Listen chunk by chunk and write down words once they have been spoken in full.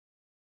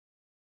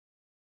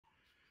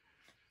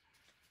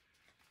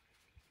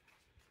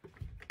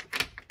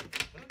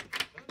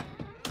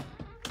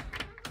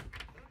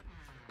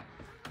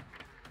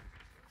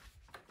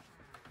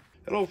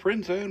Hello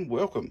friends and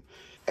welcome.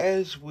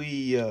 As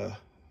we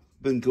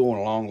been going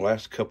along the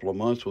last couple of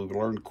months, we've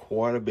learned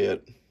quite a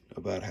bit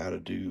about how to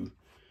do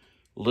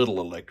little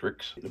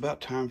electrics.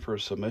 About time for a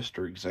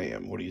semester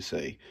exam. What do you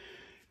say?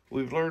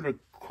 We've learned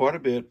quite a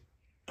bit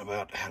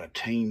about how to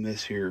tame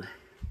this here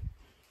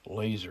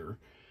laser.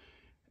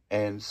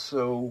 And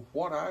so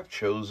what I've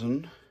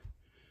chosen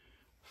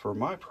for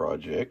my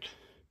project,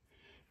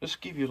 let's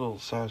give you a little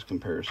size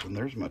comparison.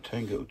 There's my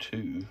Tango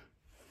 2.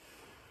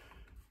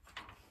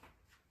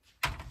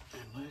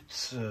 And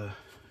let's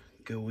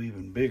go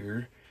even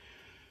bigger.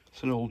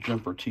 It's an old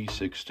Jumper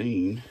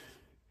T16.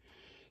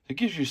 It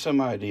gives you some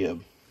idea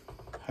of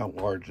how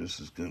large this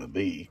is going to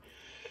be.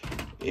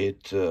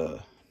 It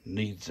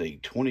needs a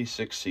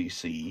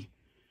 26cc.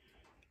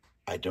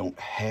 I don't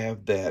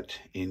have that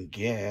in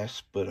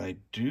gas, but I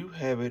do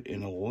have it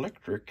in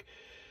electric.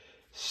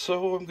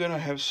 So I'm going to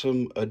have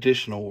some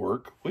additional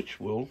work, which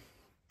will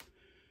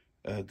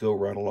go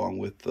right along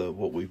with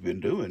what we've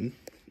been doing.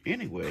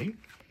 Anyway,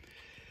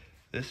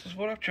 this is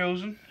what I've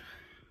chosen.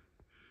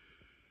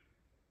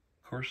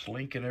 Of course,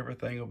 link and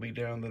everything will be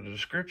down in the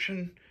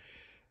description.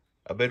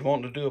 I've been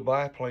wanting to do a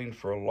biplane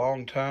for a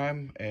long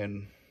time,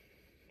 and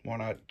why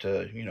not,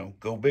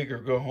 go big or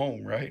go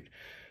home, right?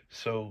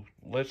 So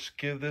let's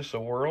give this a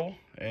whirl,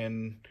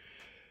 and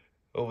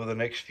over the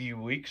next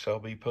few weeks, I'll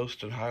be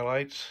posting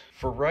highlights.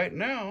 For right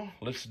now,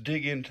 let's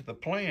dig into the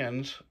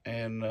plans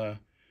and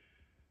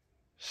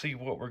see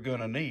what we're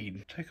gonna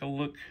need. Take a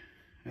look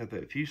at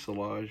that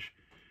fuselage.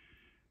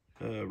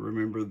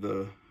 Remember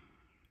the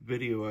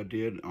video I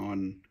did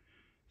on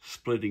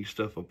splitting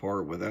stuff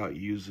apart without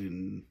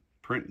using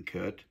print and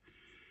cut,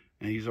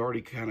 and he's already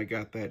kind of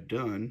got that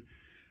done.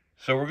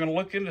 So we're going to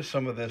look into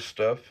some of this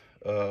stuff.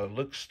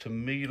 Looks to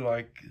me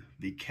like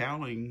the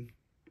cowling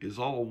is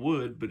all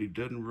wood, but he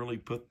doesn't really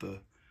put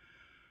that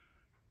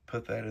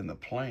in the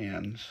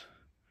plans.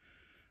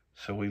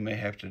 So we may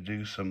have to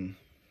do some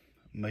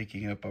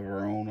making up of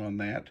our own on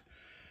that.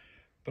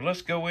 But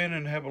let's go in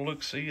and have a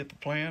look-see at the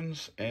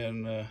plans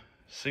and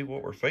see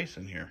what we're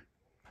facing here.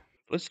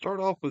 Let's start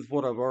off with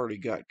what I've already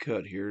got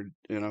cut here,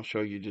 and I'll show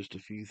you just a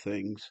few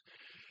things.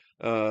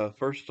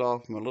 First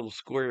off, my little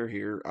square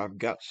here, I've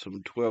got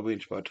some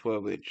 12-inch by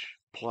 12-inch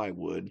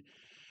plywood,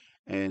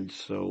 and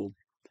so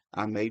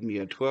I made me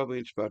a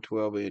 12-inch by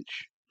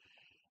 12-inch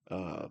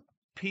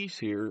piece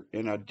here,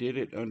 and I did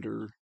it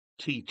under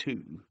T2.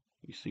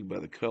 You see by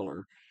the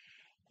color.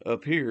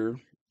 Up here,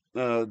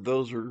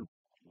 those are,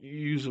 you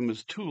use them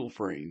as tool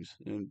frames,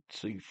 and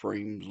see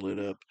frames lit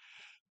up,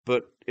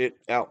 but it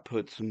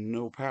outputs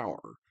no power,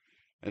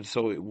 and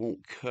so it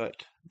won't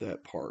cut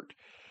that part.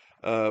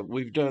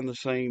 We've done the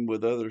same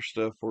with other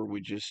stuff where we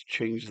just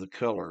change the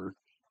color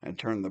and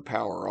turn the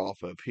power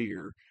off up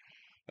here.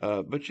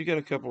 But you got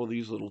a couple of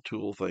these little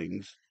tool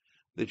things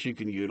that you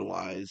can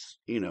utilize,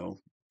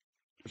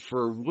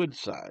 for wood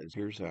size.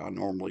 Here's how I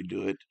normally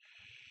do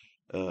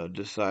it.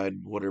 Decide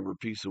whatever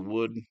piece of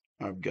wood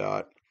I've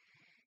got,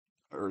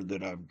 or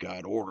that I've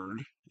got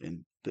ordered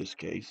in this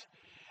case,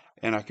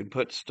 and I can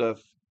put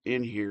stuff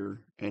in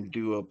here and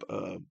do up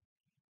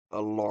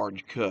a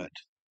large cut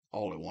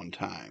all at one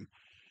time.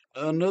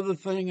 Another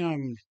thing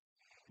I'm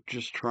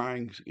just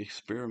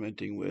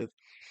experimenting with,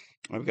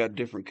 I've got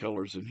different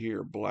colors in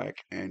here, black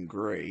and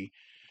gray.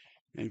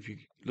 And if you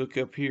look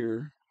up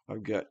here,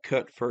 I've got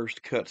cut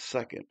first, cut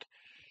second.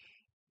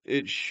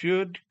 It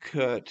should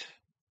cut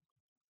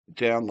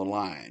down the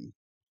line.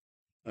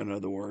 In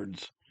other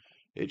words,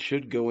 it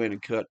should go in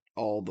and cut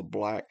all the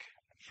black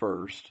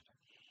first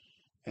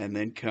and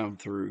then come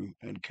through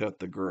and cut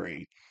the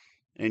gray.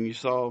 And you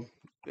saw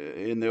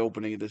in the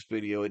opening of this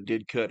video, it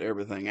did cut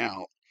everything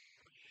out.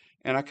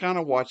 And I kind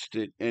of watched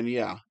it, and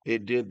yeah,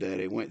 it did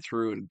that. It went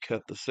through and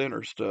cut the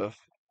center stuff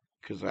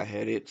because I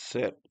had it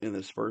set in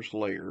this first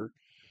layer,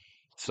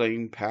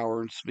 same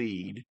power and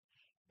speed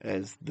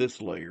as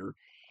this layer,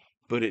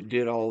 but it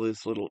did all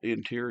this little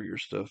interior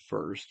stuff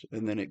first,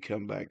 and then it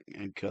come back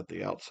and cut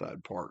the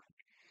outside part.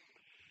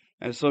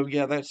 And so,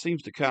 yeah, that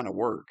seems to kind of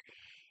work.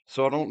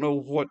 So I don't know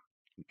what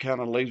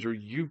kind of laser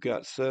you've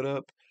got set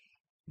up,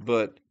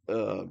 but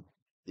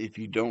if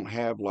you don't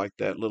have like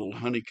that little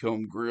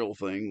honeycomb grill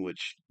thing,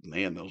 which,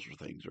 man, those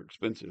things are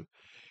expensive.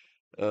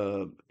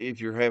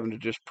 If you're having to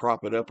just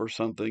prop it up or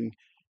something,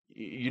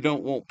 you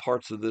don't want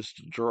parts of this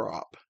to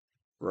drop,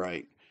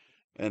 right?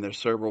 And there's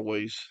several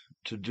ways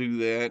to do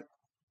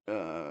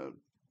that.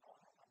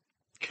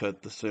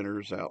 Cut the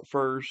centers out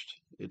first.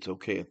 It's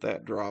okay if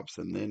that drops,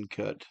 and then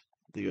cut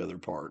the other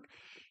part.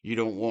 You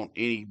don't want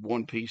any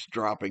one piece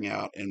dropping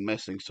out and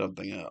messing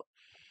something up.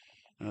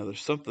 Now,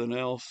 there's something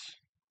else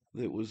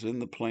that was in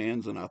the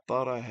plans, and I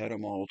thought I had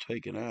them all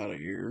taken out of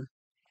here,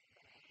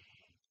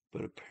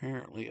 but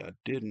apparently I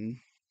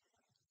didn't.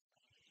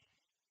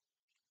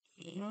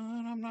 And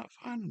I'm not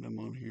finding them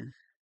on here.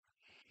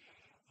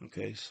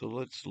 Okay, so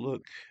let's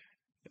look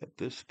at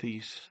this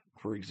piece,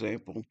 for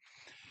example.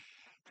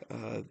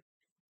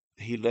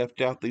 He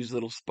left out these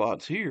little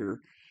spots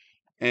here,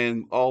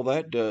 and all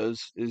that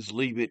does is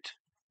leave it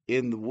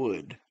in the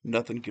wood.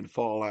 Nothing can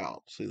fall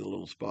out. See the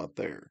little spot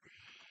there.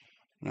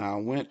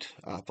 Now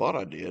I thought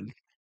I did,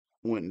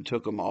 went and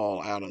took them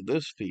all out of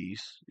this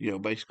piece,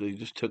 basically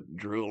just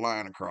drew a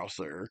line across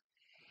there.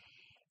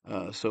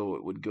 So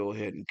it would go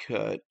ahead and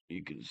cut.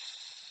 You can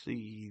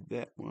see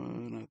that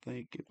one, I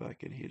think, if I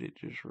can hit it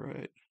just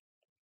right.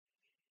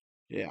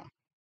 Yeah,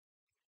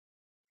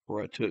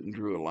 where I took and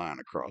drew a line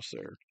across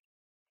there.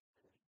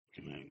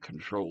 And then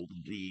Control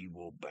D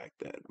will back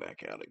that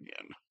back out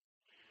again.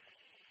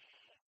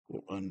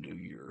 We'll undo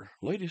your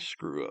latest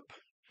screw up.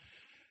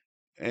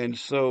 And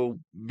so,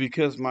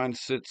 because mine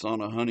sits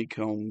on a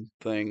honeycomb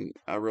thing,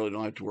 I really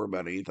don't have to worry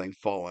about anything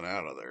falling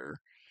out of there.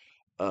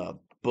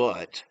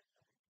 But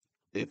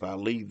if I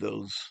leave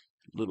those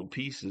little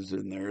pieces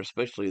in there,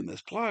 especially in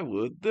this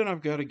plywood, then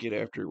I've got to get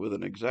after it with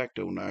an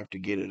X-Acto knife to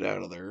get it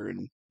out of there.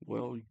 And,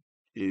 well,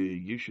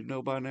 you should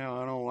know by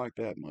now I don't like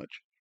that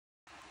much.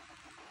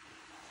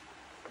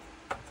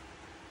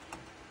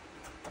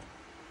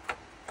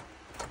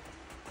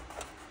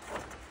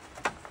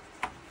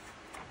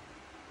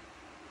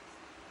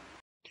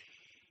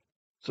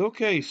 So,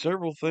 okay,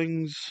 several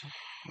things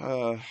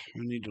I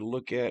need to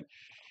look at.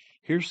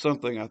 Here's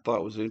something I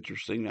thought was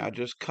interesting. I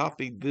just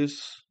copied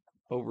this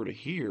over to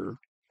here,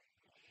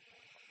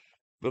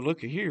 but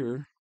look at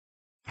here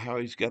how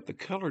he's got the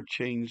color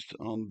changed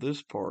on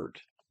this part.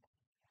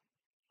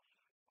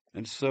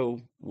 And so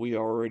we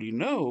already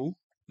know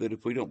that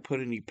if we don't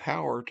put any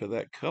power to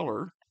that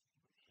color,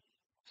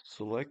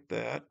 select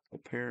that.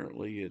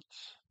 Apparently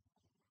it's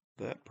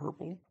that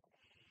purple,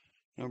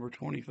 number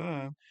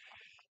 25.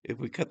 If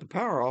we cut the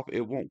power off,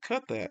 it won't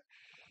cut that.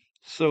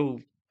 So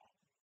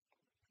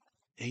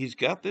he's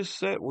got this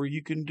set where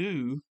you can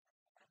do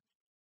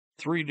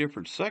 3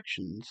 different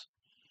sections.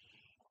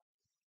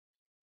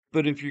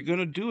 But if you're going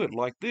to do it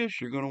like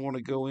this, you're going to want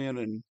to go in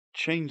and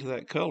change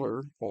that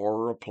color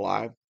or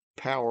apply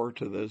power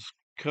to those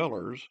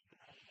colors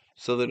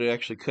so that it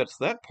actually cuts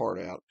that part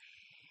out.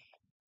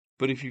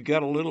 But if you've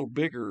got a little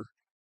bigger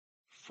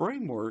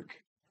framework,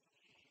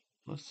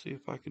 let's see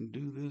if I can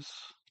do this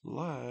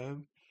live.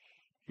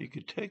 You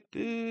could take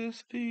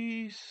this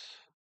piece.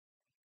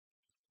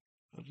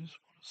 I just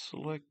want to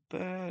select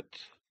that.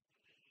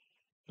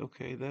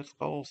 Okay, that's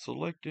all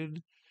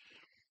selected.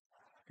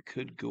 I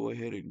could go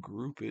ahead and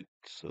group it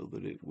so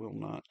that it will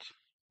not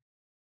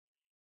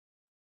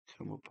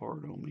come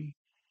apart on me.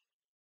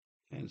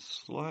 And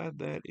slide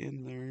that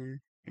in there.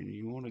 And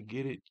you want to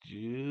get it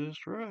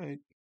just right.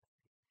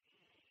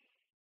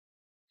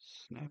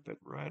 Snap it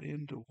right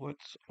into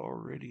what's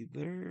already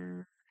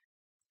there.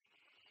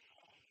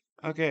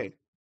 Okay,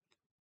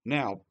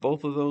 now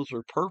both of those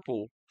are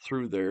purple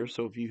through there,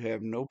 so if you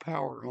have no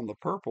power on the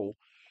purple,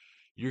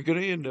 you're going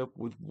to end up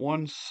with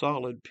one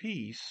solid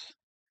piece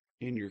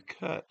in your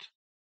cut.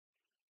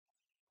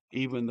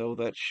 Even though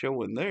that's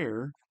showing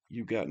there,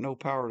 you've got no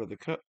power to the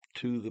cut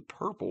to the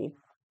purple,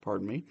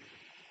 pardon me,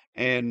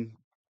 and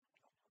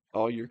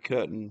all you're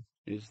cutting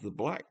is the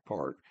black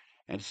part.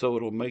 And so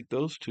it'll make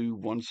those two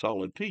one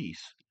solid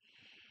piece.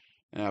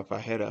 Now, if I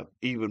had a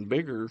even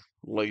bigger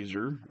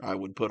laser, I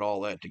would put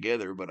all that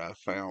together, but I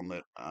found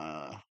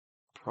that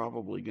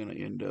probably going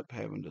to end up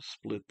having to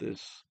split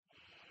this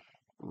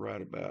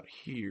right about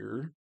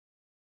here.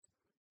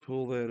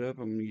 Pull that up.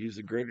 I'm going to use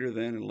the greater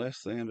than and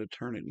less than to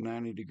turn it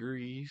 90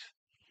 degrees.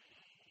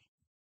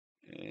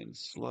 And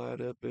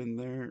slide up in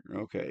there.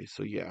 Okay,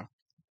 so yeah,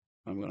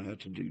 I'm going to have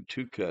to do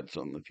 2 cuts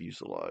on the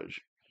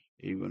fuselage,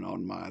 even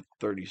on my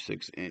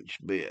 36-inch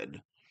bed.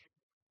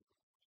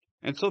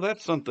 And so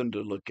that's something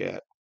to look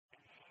at.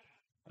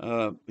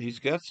 He's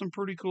got some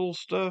pretty cool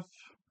stuff.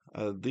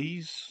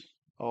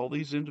 All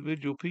these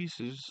individual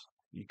pieces,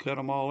 you cut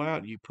them all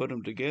out, you put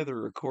them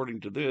together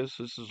according to this.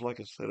 This is like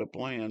a set of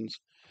plans,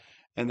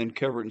 and then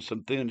cover it in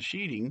some thin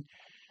sheeting,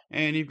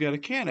 and you've got a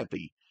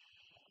canopy.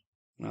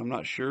 I'm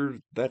not sure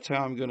that's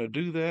how I'm going to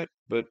do that,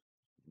 but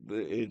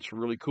it's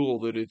really cool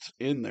that it's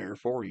in there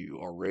for you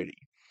already.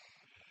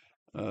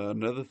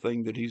 Another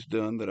thing that he's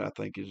done that I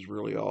think is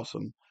really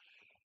awesome.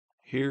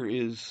 Here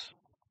is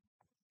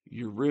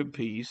your rib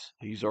piece.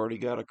 He's already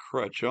got a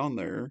crutch on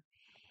there.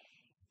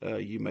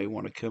 You may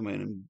want to come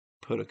in and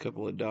put a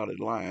couple of dotted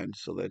lines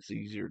so that's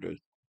easier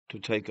to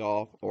take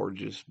off, or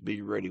just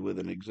be ready with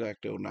an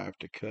X-Acto knife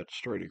to cut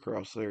straight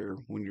across there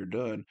when you're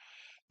done.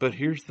 But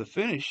here's the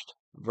finished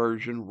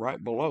version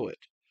right below it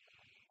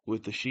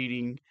with the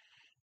sheeting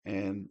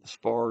and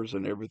spars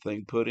and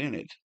everything put in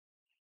it.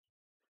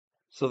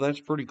 So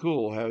that's pretty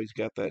cool how he's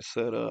got that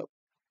set up.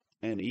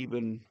 And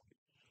even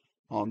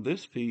on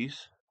this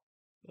piece,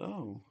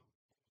 oh,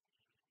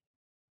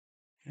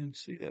 I didn't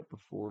see that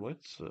before.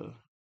 Let's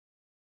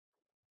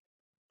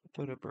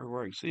put up there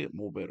where I can see it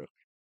more better.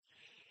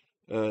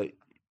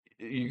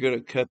 You're going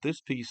to cut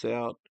this piece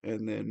out,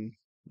 and then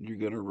you're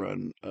going to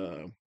run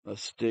a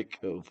stick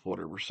of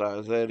whatever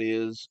size that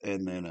is,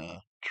 and then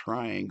a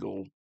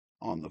triangle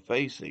on the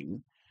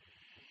facing.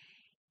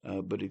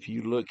 But if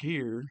you look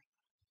here,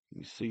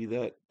 you see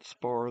that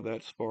spar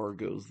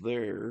goes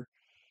there.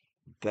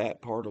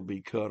 That part will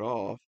be cut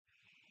off.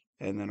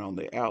 And then on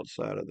the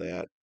outside of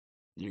that,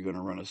 you're going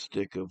to run a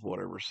stick of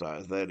whatever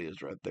size that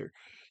is right there.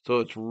 So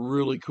it's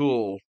really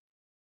cool,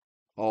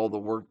 all the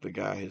work the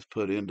guy has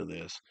put into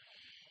this.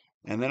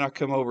 And then I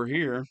come over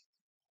here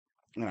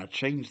and I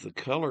changed the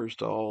colors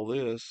to all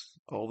this.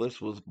 All this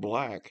was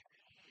black.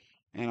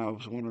 And I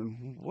was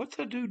wondering, what's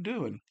that dude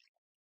doing?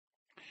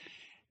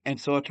 And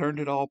so I turned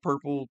it all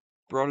purple,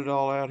 brought it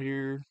all out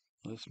here.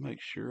 Let's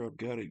make sure I've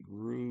got it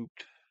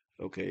grouped.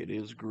 Okay, it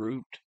is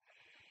grouped.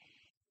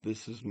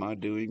 This is my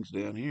doings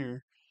down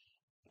here.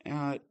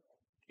 And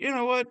you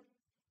know what?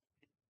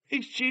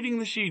 He's cheating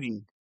the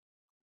sheeting.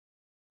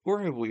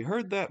 Where have we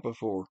heard that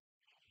before?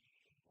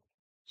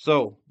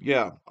 So,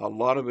 yeah, a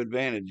lot of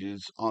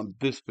advantages on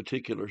this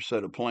particular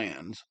set of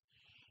plans.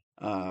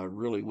 I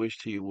really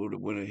wished he would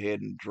have went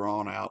ahead and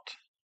drawn out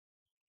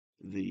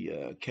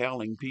the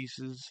cowling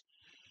pieces.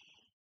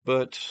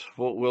 But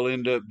what we'll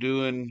end up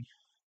doing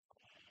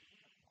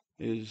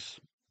is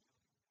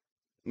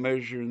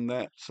measuring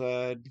that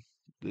side.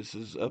 This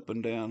is up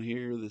and down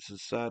here. This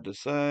is side to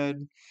side.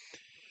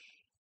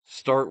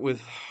 Start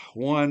with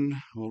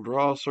one. We'll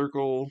draw a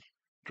circle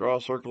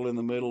in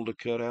the middle to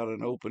cut out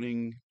an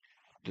opening,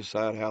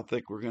 decide how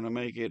thick we're going to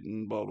make it,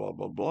 and blah, blah,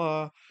 blah,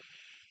 blah.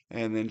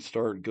 And then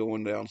start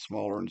going down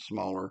smaller and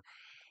smaller.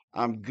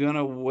 I'm going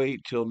to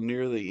wait till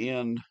near the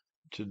end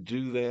to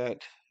do that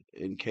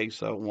in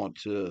case I want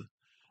to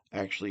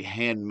actually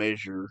hand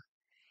measure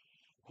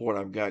what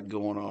I've got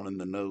going on in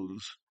the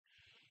nose.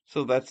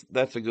 So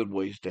that's a good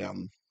ways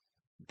down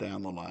the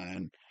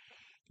line.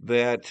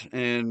 That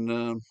and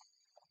I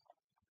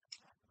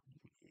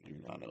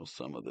know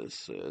some of this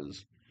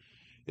says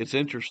it's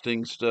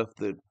interesting stuff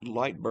that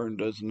Lightburn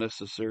doesn't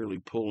necessarily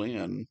pull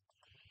in,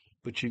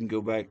 but you can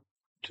go back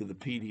to the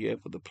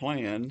PDF of the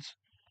plans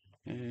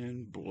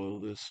and blow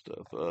this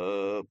stuff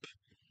up,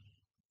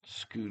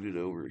 scoot it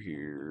over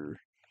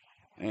here,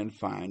 and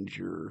find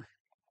your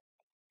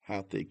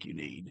how thick you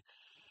need.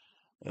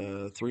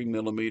 3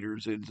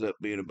 millimeters ends up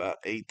being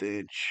about 1/8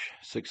 inch.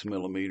 6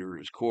 millimeter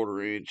is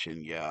 1/4 inch,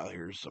 and yeah,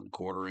 here's some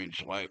 1/4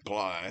 inch light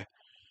ply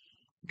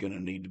gonna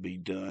need to be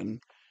done.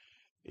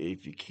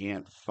 If you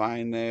can't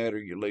find that, or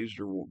your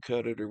laser won't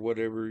cut it, or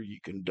whatever,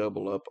 you can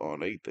double up on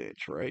 1/8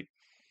 inch, right?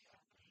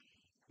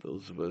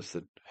 Those of us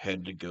that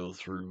had to go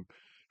through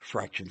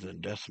fractions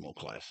and decimal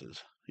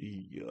classes,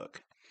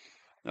 yuck.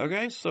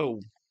 Okay,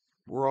 so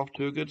we're off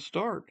to a good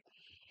start.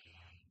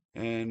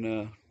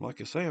 And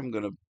like I say, I'm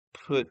going to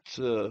put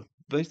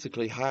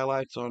basically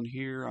highlights on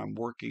here. I'm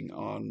working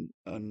on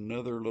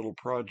another little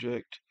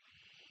project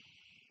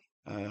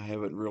I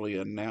haven't really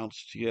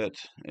announced yet,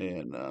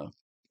 and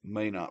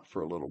may not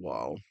for a little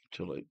while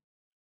till it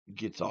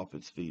gets off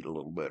its feet a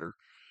little better.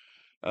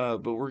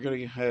 But we're going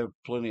to have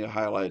plenty of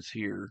highlights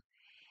here.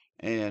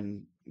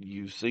 And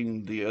you've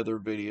seen the other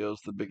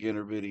videos, the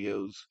beginner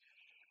videos.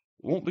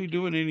 Won't be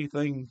doing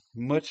anything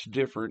much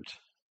different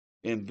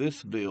in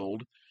this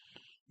build.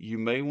 You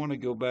may want to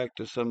go back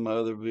to some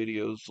other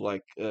videos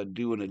like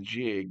doing a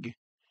jig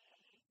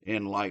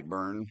in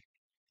Lightburn,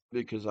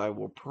 because I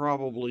will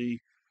probably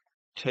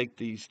take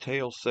these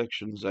tail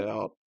sections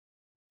out,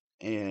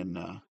 and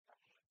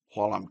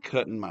while I'm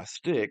cutting my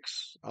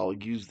sticks, I'll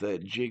use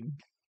that jig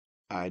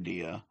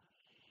idea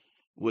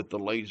with the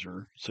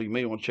laser. So you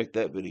may want to check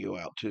that video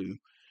out too.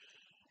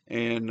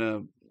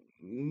 And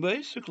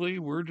basically,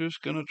 we're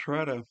just going to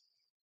try to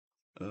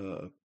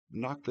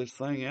knock this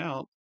thing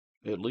out,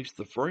 at least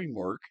the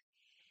framework,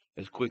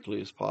 as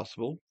quickly as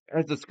possible,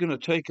 as it's going to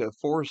take a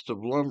forest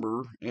of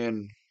lumber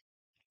and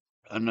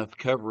enough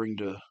covering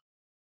to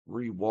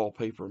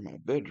re-wallpaper my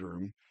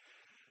bedroom.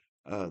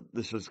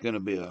 This is going to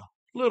be a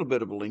little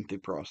bit of a lengthy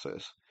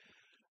process,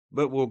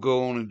 but we'll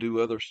go on and do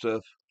other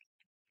stuff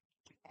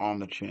on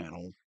the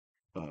channel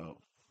uh,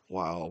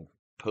 while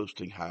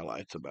posting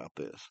highlights about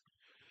this.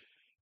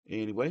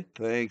 Anyway,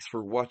 thanks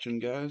for watching,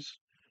 guys.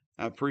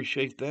 I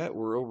appreciate that.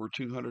 We're over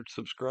 200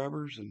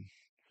 subscribers, and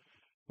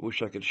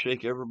wish I could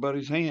shake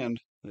everybody's hand.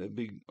 That'd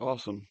be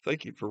awesome.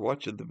 Thank you for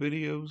watching the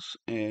videos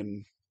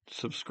and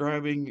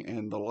subscribing,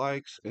 and the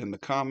likes and the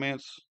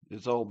comments.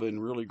 It's all been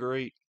really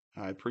great.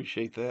 I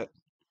appreciate that.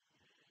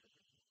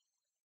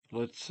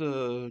 Let's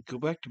go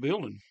back to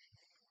building.